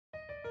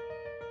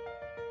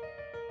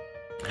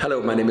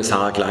Hello, my name is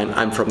Harald Klein.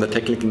 I'm from the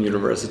Technische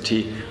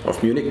Universität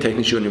of Munich,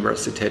 Technische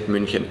Universität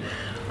München.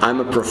 I'm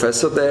a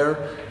professor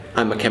there.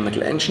 I'm a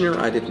chemical engineer.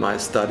 I did my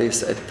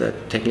studies at the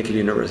Technical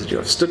University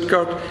of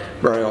Stuttgart,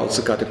 where I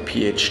also got a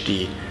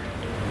PhD.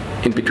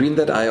 In between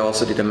that, I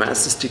also did a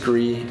master's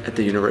degree at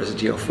the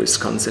University of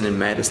Wisconsin in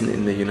Madison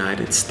in the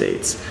United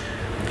States.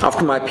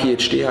 After my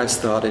PhD, I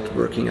started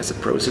working as a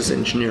process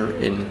engineer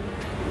in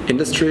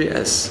industry,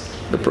 as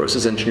the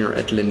process engineer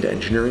at Linde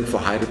Engineering for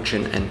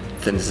hydrogen and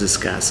synthesis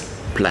gas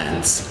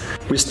plants.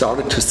 We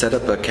started to set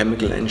up a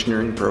chemical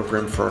engineering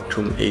program for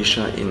TUM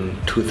Asia in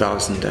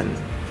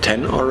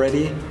 2010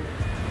 already.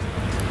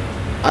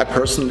 I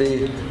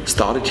personally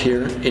started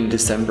here in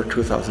December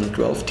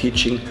 2012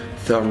 teaching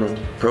thermal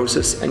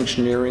process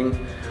engineering,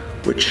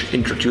 which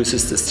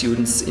introduces the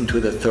students into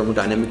the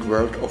thermodynamic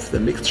world of the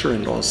mixture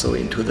and also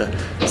into the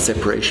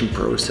separation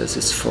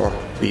processes for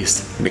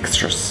these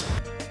mixtures.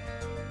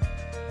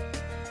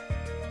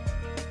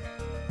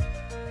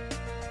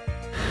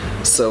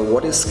 So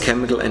what is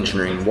chemical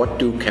engineering? What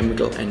do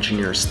chemical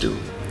engineers do?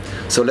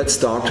 So let's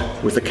start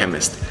with a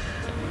chemist.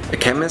 A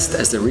chemist,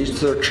 as a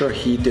researcher,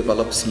 he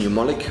develops new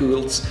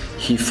molecules,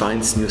 he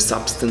finds new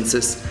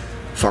substances,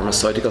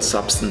 pharmaceutical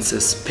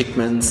substances,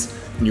 pigments,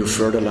 new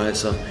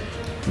fertilizer,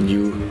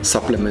 new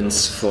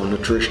supplements for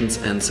nutrition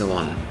and so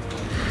on.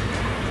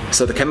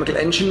 So the chemical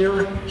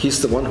engineer,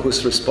 he's the one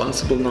who's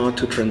responsible now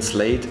to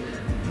translate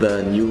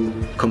the new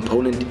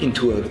component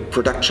into a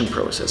production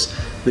process.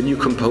 The new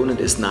component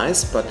is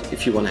nice, but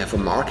if you want to have a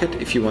market,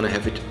 if you want to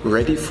have it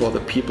ready for the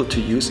people to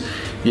use,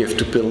 you have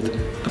to build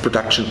a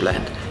production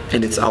plant.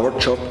 And it's our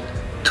job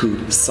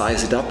to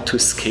size it up, to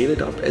scale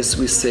it up, as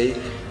we say,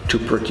 to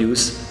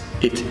produce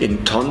it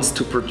in tons,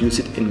 to produce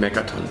it in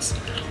megatons.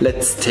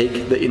 Let's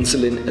take the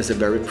insulin as a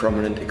very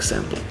prominent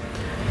example.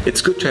 It's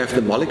good to have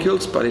the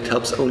molecules, but it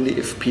helps only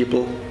if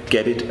people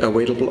get it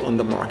available on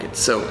the market.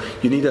 So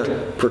you need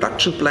a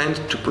production plant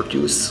to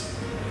produce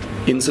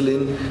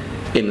insulin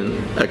in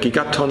a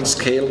gigaton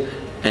scale,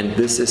 and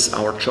this is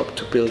our job,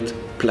 to build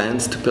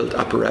plants, to build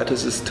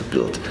apparatuses, to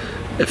build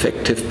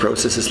effective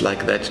processes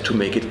like that to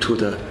make it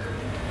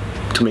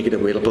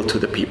available to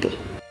the people.